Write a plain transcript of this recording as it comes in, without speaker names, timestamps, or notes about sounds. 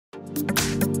Hi,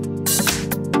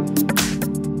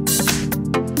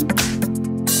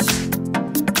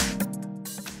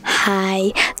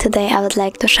 today I would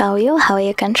like to show you how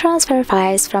you can transfer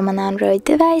files from an Android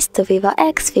device to VIVO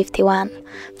X51.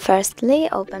 Firstly,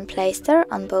 open Play Store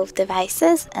on both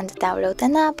devices and download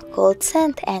an app called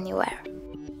Send Anywhere.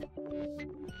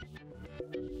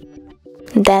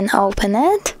 Then open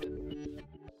it,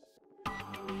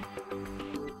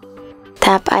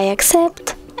 tap I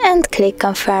accept and click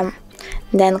confirm,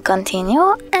 then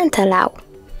continue and allow.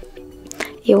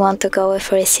 You want to go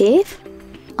with receive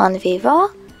on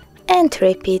VIVO and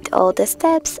repeat all the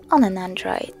steps on an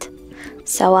Android.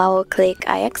 So I will click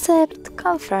I accept,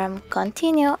 confirm,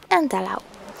 continue and allow.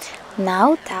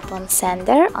 Now tap on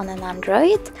sender on an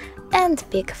Android and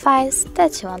pick files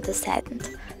that you want to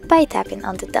send by tapping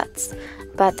on the dots.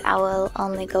 But I will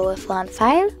only go with one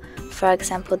file, for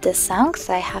example this song,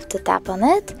 so I have to tap on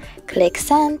it, click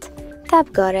send,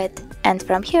 tap got it, and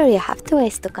from here you have two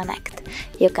ways to connect.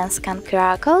 You can scan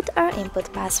QR code or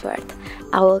input password.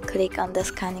 I will click on the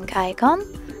scanning icon,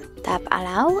 tap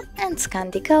allow and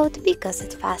scan the code because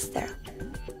it's faster.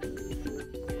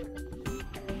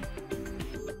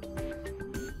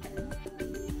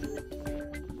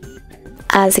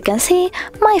 As you can see,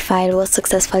 my file was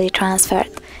successfully transferred.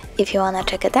 If you wanna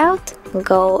check it out,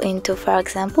 go into, for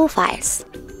example, files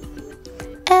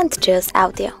and choose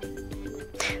audio.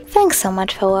 Thanks so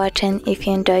much for watching. If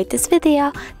you enjoyed this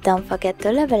video, don't forget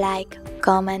to leave a like,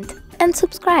 comment and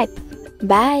subscribe.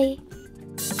 Bye!